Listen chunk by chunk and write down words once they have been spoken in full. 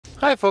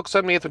Hi folks,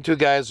 I'm Nathan, Two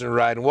Guys in a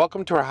Ride, and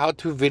welcome to our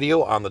how-to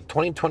video on the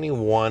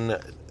 2021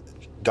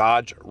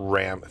 Dodge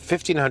Ram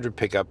 1500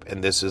 pickup,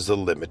 and this is the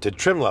limited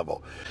trim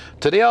level.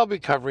 Today I'll be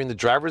covering the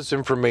driver's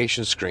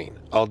information screen.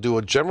 I'll do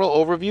a general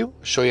overview,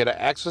 show you how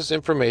to access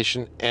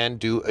information, and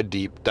do a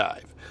deep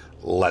dive.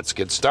 Let's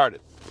get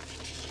started.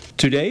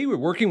 Today we're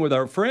working with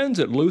our friends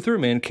at Luther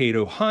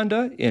Mankato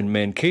Honda in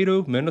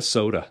Mankato,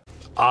 Minnesota.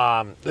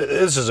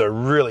 This is a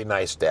really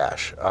nice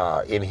dash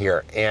in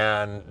here,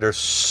 and there's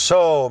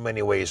so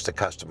many ways to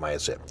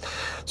customize it.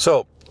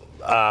 So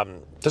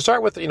to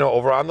start with,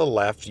 over on the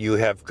left, you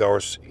have, of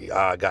course,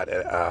 got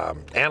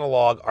an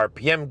analog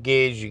RPM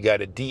gauge. You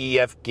got a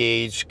DEF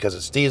gauge because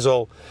it's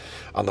diesel.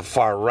 On the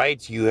far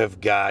right, you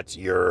have got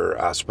your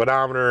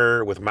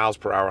speedometer with miles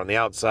per hour on the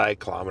outside,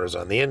 kilometers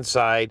on the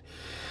inside.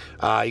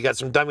 You got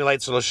some dummy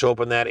lights that'll show up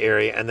in that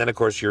area, and then, of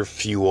course, your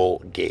fuel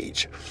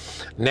gauge.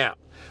 Now,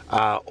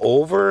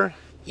 over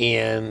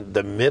in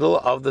the middle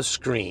of the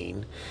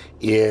screen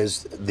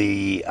is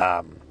the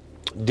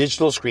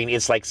digital screen.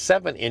 It's like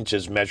 7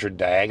 inches measured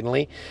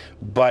diagonally,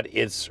 but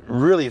it's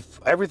really,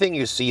 everything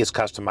you see is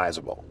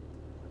customizable.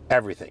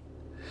 Everything.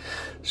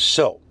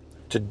 So,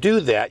 to do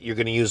that, you're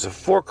going to use the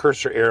 4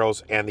 cursor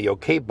arrows and the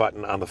OK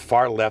button on the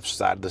far left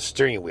side of the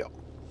steering wheel.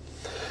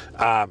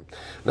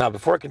 Now,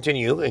 before I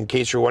continue, in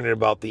case you're wondering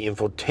about the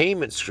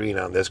infotainment screen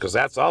on this, because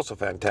that's also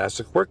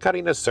fantastic, we're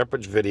cutting a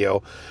separate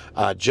video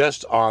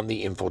just on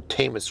the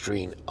infotainment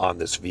screen on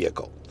this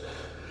vehicle.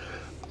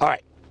 All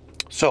right,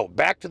 so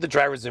back to the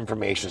driver's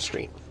information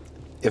screen.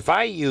 If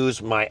I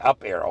use my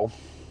up arrow,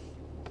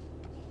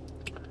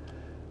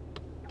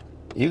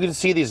 you can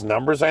see these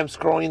numbers I'm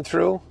scrolling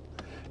through,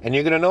 and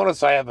you're going to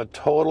notice I have a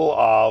total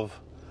of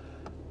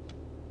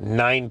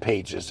 9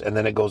 pages, and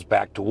then it goes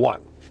back to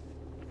 1.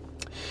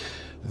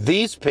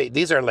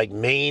 These are like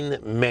main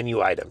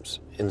menu items,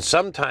 and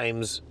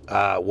sometimes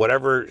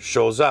whatever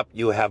shows up,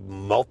 you have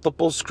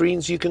multiple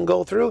screens you can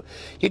go through.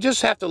 You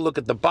just have to look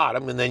at the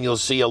bottom, and then you'll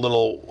see a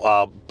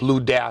little blue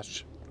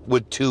dash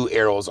with 2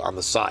 arrows on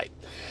the side.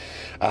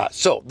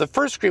 So the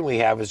first screen we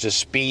have is just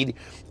speed,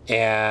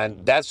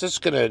 and that's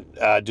just going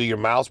to do your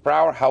miles per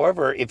hour.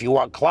 However, if you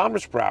want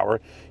kilometers per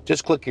hour,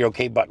 just click your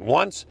OK button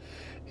once,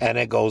 and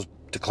it goes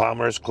to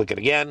kilometers. Click it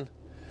again,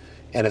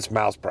 and it's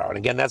miles per hour. And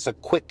again, that's a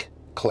quick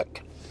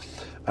click.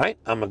 All right,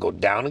 I'm going to go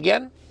down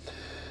again.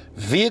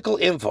 Vehicle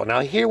info. Now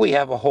here we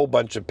have a whole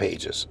bunch of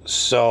pages.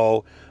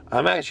 So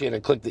I'm actually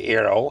going to click the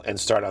arrow and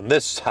start on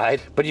this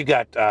side. But you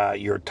got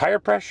your tire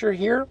pressure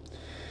here.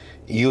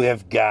 You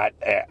have got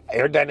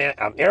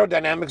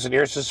aerodynamics and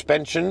air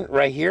suspension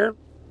right here.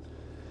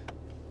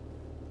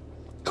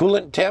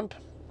 Coolant temp,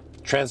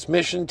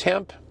 transmission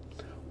temp,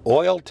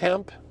 oil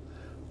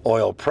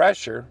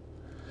pressure,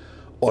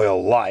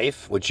 oil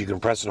life, which you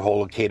can press and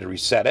hold OK to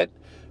reset it,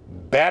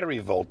 battery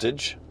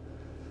voltage,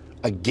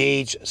 a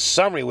gauge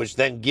summary, which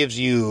then gives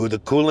you the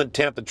coolant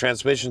temp, the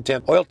transmission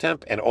temp,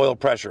 and oil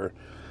pressure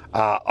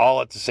all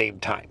at the same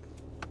time.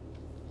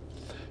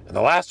 And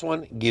the last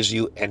one gives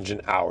you engine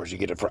hours. You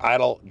get it for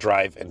idle,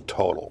 drive, and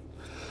total.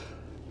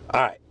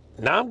 All right,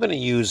 now I'm going to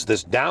use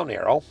this down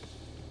arrow,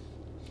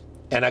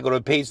 and I go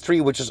to page 3,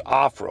 which is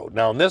off-road.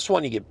 Now in this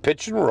one, you get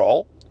pitch and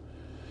roll.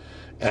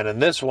 And in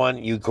this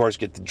one, you, of course,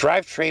 get the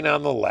drivetrain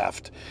on the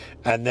left,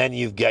 and then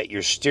you've got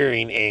your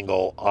steering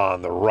angle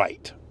on the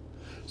right.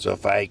 So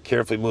if I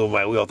carefully move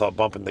my wheel without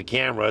bumping the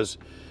cameras,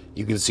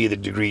 you can see the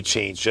degree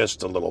change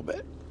just a little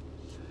bit.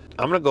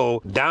 I'm going to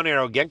go down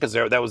arrow again, because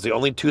that was the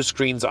only 2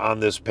 screens on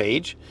this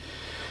page.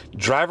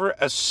 Driver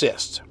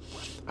assist.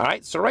 All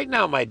right, so right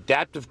now my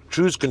adaptive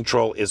cruise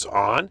control is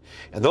on,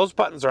 and those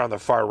buttons are on the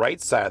far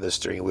right side of the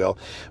steering wheel.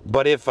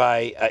 But if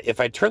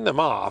I turn them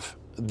off,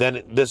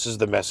 then this is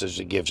the message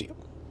it gives you.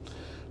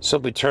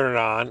 Simply turn it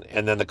on,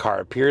 and then the car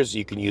appears.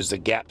 You can use the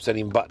gap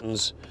setting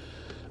buttons,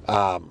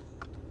 to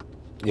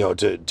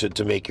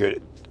make your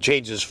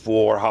changes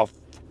for how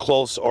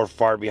close or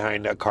far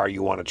behind a car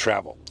you want to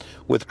travel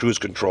with cruise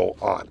control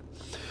on.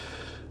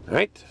 All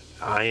right,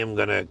 I am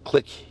going to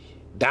click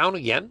down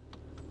again.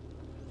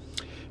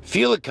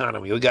 Fuel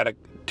economy. We got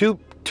two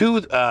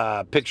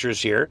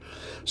pictures here.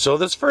 So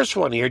this first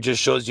one here just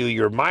shows you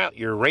your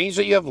range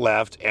that you have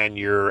left and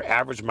your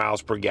average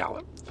miles per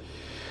gallon.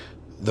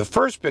 The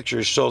first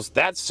picture shows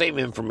that same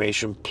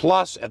information,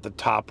 plus at the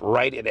top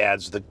right it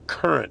adds the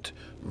current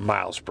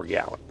miles per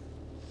gallon.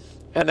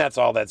 And that's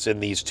all that's in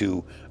these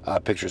 2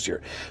 pictures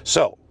here.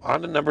 So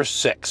on to number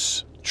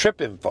 6,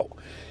 trip info.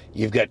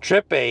 You've got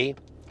trip A,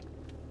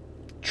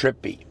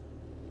 trip B.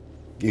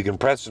 You can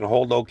press and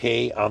hold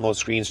OK on those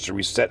screens to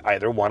reset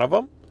either one of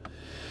them.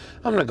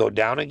 I'm going to go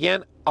down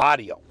again.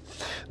 Audio.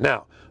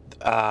 Now,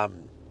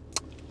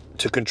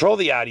 to control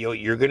the audio,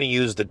 you're going to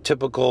use the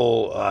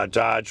typical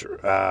Dodge,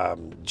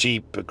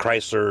 Jeep,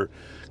 Chrysler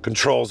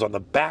controls on the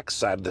back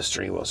side of the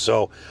steering wheel.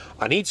 So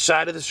on each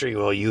side of the steering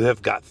wheel, you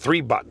have got 3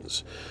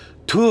 buttons.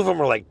 2 of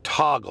them are like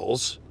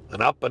toggles,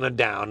 an up and a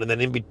down, and then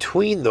in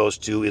between those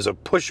 2 is a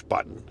push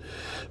button.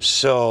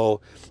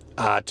 So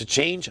To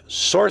change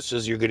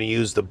sources, you're going to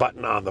use the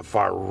button on the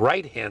far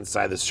right-hand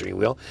side of the steering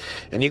wheel.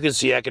 And you can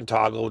see I can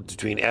toggle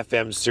between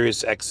FM,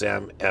 Sirius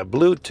XM,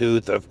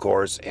 Bluetooth, of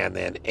course, and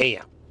then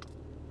AM.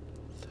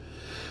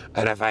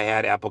 And if I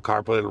had Apple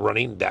CarPlay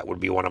running, that would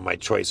be one of my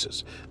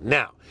choices.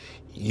 Now,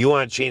 you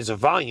want to change the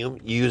volume,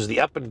 you use the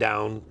up and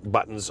down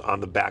buttons on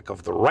the back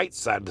of the right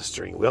side of the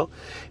steering wheel.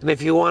 And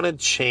if you want to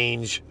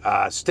change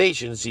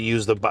stations, you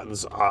use the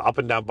buttons, up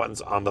and down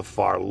buttons on the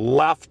far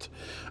left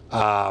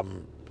side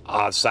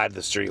of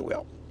the steering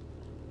wheel.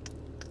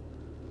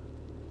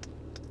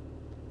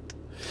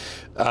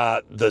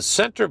 The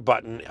center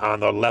button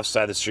on the left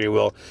side of the steering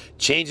wheel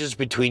changes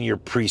between your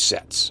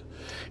presets.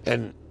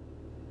 And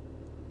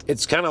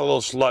it's kind of a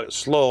little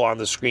slow on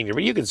the screen here,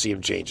 but you can see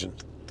them changing.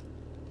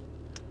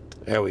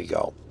 There we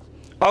go.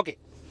 Okay,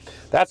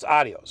 that's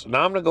audio. So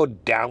now I'm going to go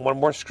down one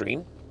more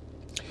screen.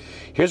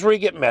 Here's where you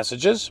get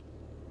messages.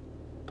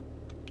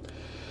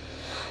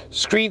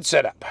 Screen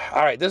setup.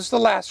 All right, this is the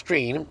last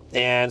screen,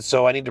 and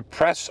so I need to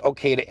press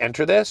OK to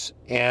enter this.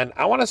 And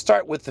I want to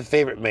start with the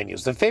favorite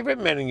menus. The favorite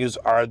menus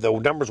are the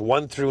numbers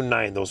 1 through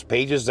 9, those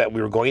pages that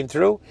we were going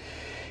through.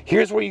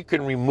 Here's where you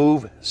can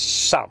remove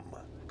some.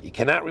 You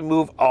cannot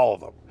remove all of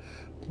them.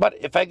 But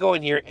if I go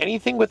in here,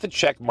 anything with a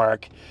check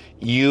mark,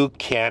 you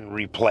can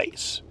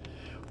replace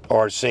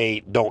or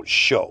say don't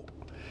show.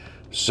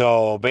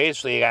 So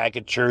basically, I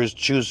could choose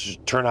to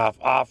turn off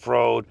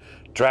off-road,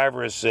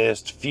 driver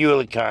assist, fuel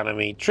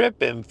economy,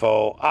 trip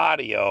info,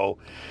 audio,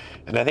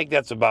 and I think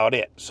that's about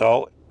it.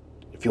 So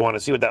if you want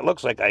to see what that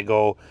looks like, I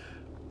go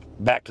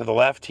back to the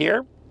left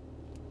here,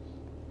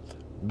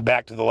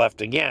 back to the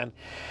left again,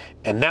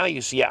 and now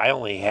you see I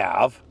only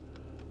have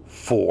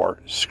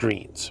 4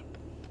 screens.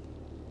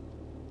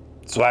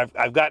 So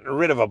I've gotten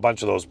rid of a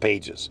bunch of those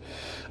pages.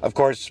 Of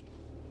course,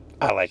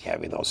 I like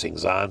having those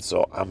things on,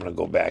 so I'm going to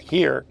go back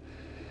here,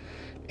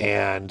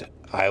 and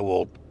I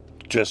will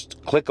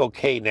just click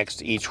OK next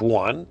to each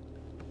one,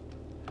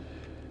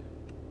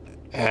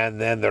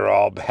 and then they're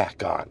all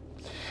back on.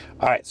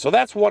 All right, so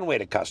that's one way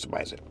to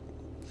customize it.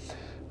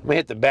 I'm going to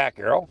hit the back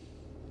arrow.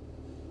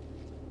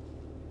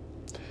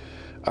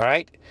 All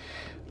right,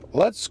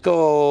 let's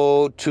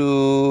go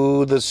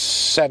to the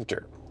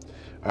center.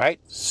 All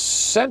right,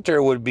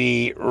 center would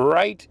be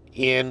right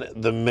in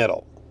the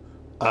middle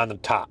on the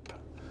top.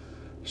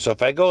 So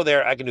if I go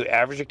there, I can do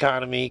average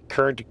economy,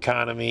 current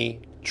economy,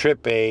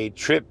 trip A,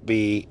 trip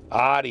B,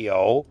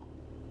 audio,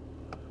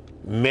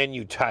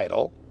 menu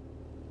title,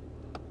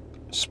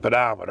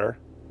 speedometer.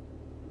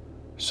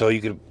 So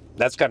you can,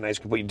 that's kind of nice,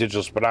 you can put your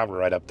digital speedometer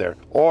right up there.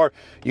 Or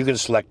you can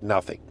select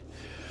nothing.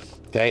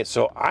 Okay,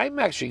 so I'm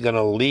actually going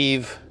to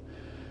leave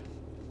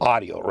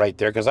audio right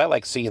there because I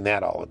like seeing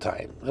that all the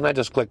time. And I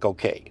just click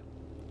OK.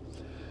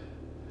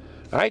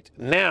 All right,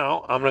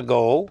 now I'm going to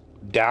go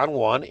down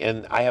one,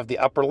 and I have the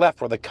upper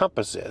left where the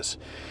compass is.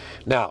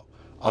 Now,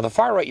 on the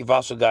far right, you've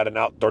also got an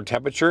outdoor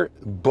temperature.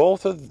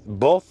 Both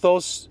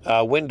those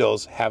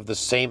windows have the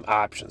same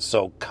options.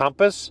 So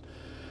compass,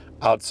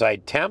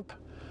 outside temp,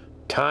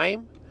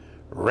 time,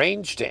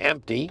 range to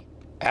empty,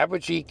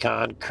 average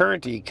econ,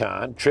 current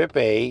econ, trip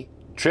A,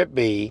 trip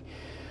B,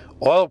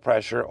 oil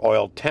pressure,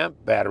 oil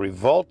temp, battery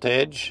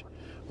voltage.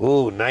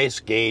 Ooh, nice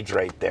gauge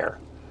right there.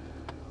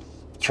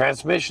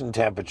 Transmission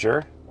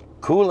temperature,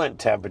 coolant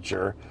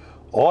temperature,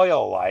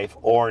 oil life,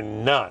 or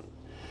none.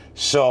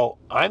 So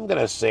I'm going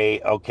to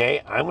say,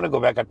 okay, I'm going to go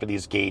back up to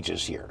these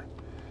gauges here.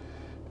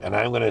 And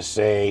I'm going to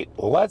say,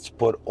 let's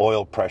put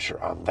oil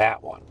pressure on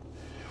that one.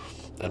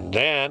 And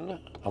then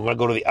I'm going to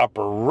go to the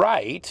upper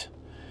right,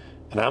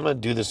 and I'm going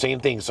to do the same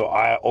thing. So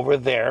over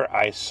there,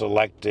 I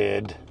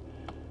selected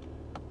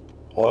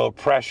oil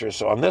pressure.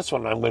 So on this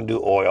one, I'm going to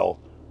do oil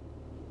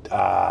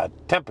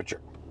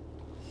temperature.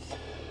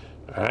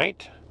 All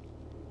right.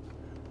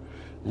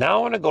 Now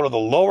I'm going to go to the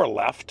lower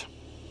left.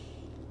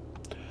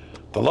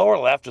 The lower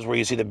left is where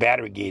you see the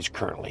battery gauge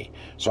currently.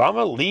 So I'm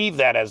going to leave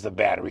that as the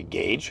battery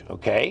gauge,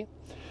 okay?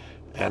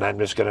 And I'm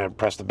just going to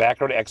press the back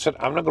arrow to exit.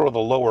 I'm going to go to the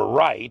lower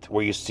right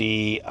where you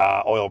see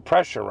oil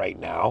pressure right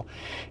now.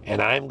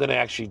 And I'm going to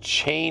actually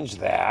change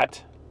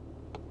that.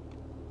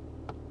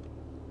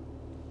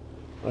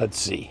 Let's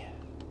see.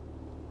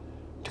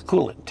 To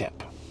coolant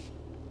temp.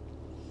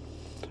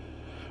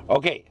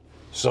 Okay,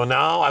 so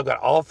now I've got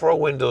all 4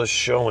 windows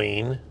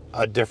showing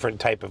a different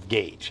type of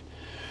gauge.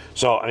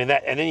 So I mean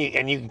that, and then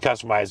you can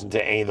customize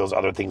into any of those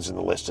other things in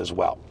the list as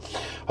well.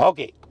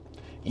 Okay,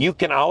 you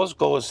can always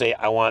go and say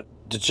I want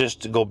to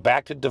just to go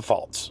back to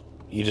defaults.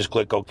 You just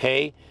click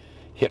OK,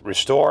 hit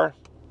restore,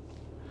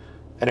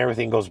 and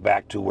everything goes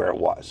back to where it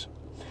was.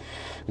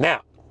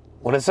 Now,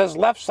 when it says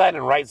left side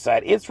and right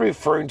side, it's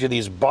referring to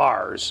these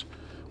bars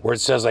where it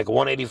says like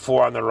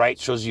 184 on the right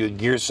shows you a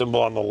gear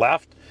symbol on the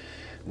left.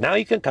 Now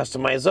you can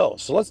customize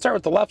those. So let's start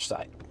with the left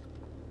side.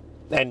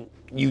 And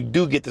you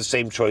do get the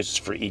same choices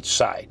for each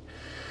side.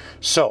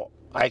 So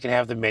I can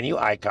have the menu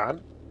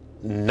icon,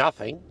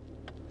 nothing,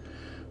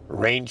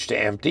 range to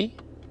empty,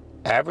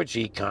 average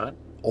econ,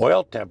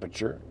 oil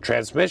temperature,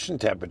 transmission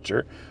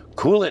temperature,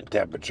 coolant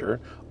temperature,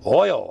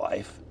 oil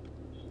life,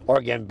 or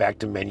again back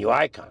to menu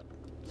icon.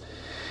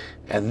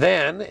 And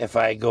then if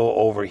I go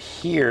over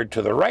here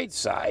to the right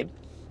side,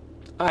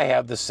 I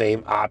have the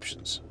same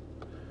options.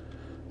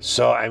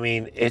 So, I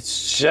mean,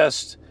 it's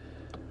just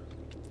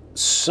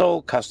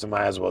so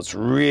customizable. It's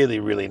really,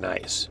 really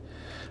nice.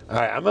 All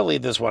right, I'm going to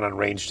leave this one on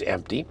range to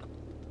empty.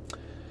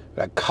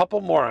 Got a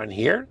couple more on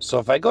here. So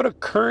if I go to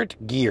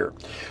current gear,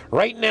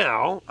 right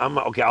now,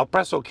 I'll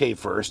press OK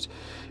first.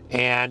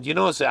 And you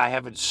notice that I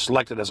have it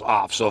selected as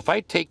off. So if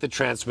I take the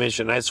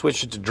transmission and I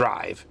switch it to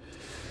drive,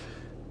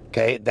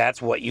 okay,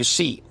 that's what you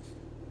see.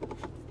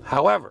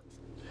 However,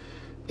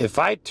 if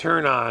I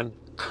turn on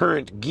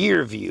current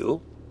gear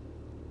view,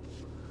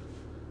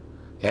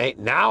 okay,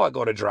 now I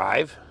go to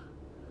drive,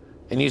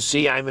 and you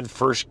see I'm in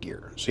first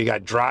gear. So you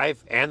got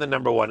drive and the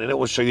number 1, and it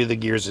will show you the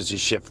gears as you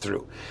shift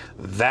through.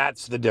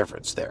 That's the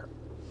difference there.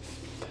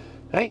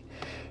 Okay.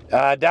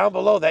 Down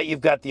below that,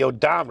 you've got the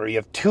odometer. You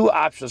have 2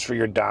 options for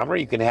your odometer.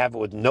 You can have it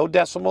with no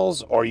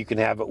decimals, or you can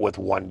have it with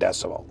 1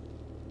 decimal.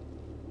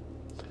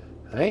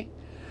 Okay.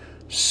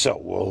 So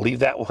we'll leave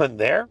that one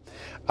there,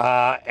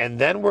 and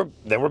then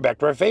we're back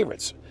to our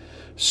favorites.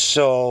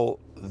 So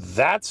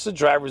that's the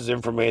driver's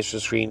information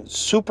screen.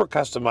 Super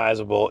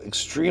customizable,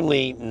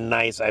 extremely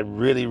nice. I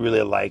really,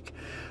 really like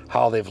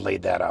how they've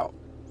laid that out.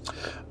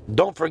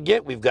 Don't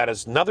forget, we've got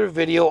another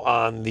video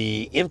on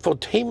the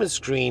infotainment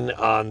screen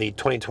on the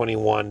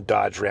 2021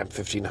 Dodge Ram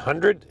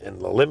 1500 in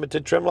the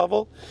limited trim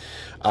level.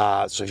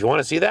 So if you want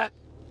to see that,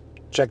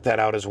 check that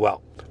out as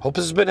well. Hope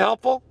this has been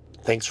helpful.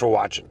 Thanks for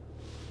watching.